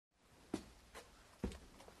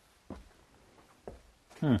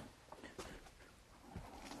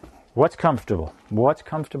What's comfortable? What's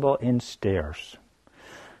comfortable in stairs?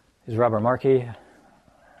 This is Robert Markey.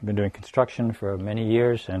 I've been doing construction for many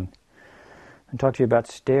years and I'll talk to you about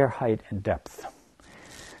stair height and depth.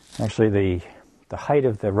 Actually, the height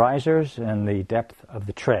of the risers and the depth of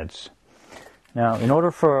the treads. Now, in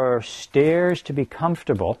order for stairs to be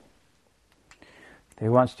comfortable,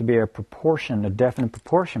 there wants to be a proportion, a definite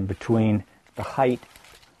proportion between the height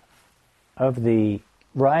of the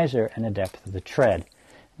riser and the depth of the tread.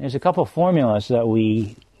 There's a couple of formulas that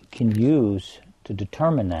we can use to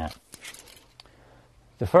determine that.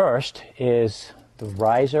 The first is the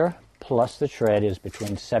riser plus the tread is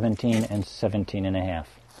between 17 and 17 and a half.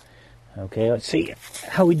 Okay, let's see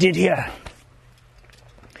how we did here.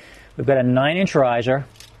 We've got a 9-inch riser.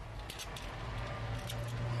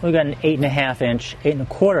 We've got an 8.5 inch,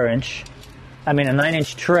 8.25 inch, a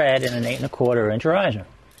 9-inch tread and an 8.25 inch riser.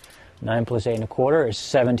 9 plus 8.25 is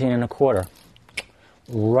 17.25.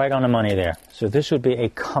 Right on the money there. So this would be a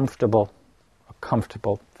comfortable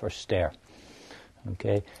for stair.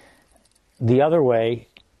 Okay. The other way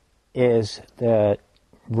is the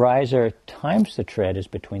riser times the tread is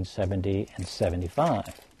between 70 and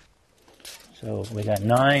 75. So we got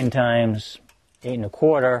 9 times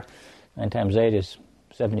 8.25. 9 times 8 is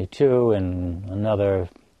 72, and another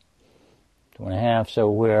 2.5. So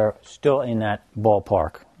we're still in that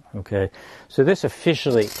ballpark. Okay, so this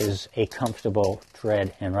officially is a comfortable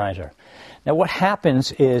tread and riser. Now what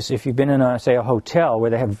happens is if you've been in, say, a hotel where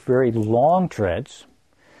they have very long treads,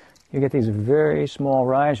 you get these very small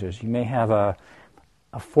risers. You may have a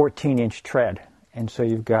 14-inch tread, and so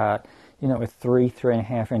you've got, a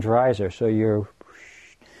 3.5 inch riser, so you're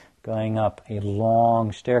going up a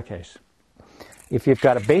long staircase. If you've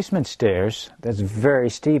got a basement stairs that's very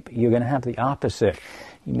steep, you're going to have the opposite.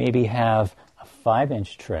 You maybe have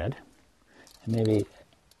 5-inch tread, and maybe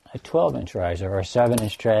a 12-inch riser, or a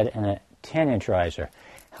 7-inch tread and a 10-inch riser.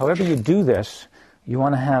 However you do this, you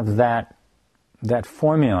want to have that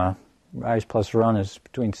formula, rise plus run is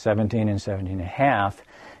between 17 and 17.5,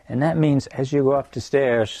 and that means as you go up the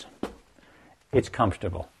stairs, it's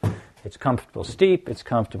comfortable. It's comfortable steep, it's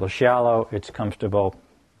comfortable shallow, it's comfortable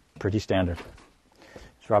pretty standard.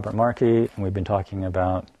 It's Robert Markey, and we've been talking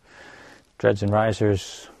about treads and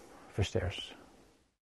risers for stairs.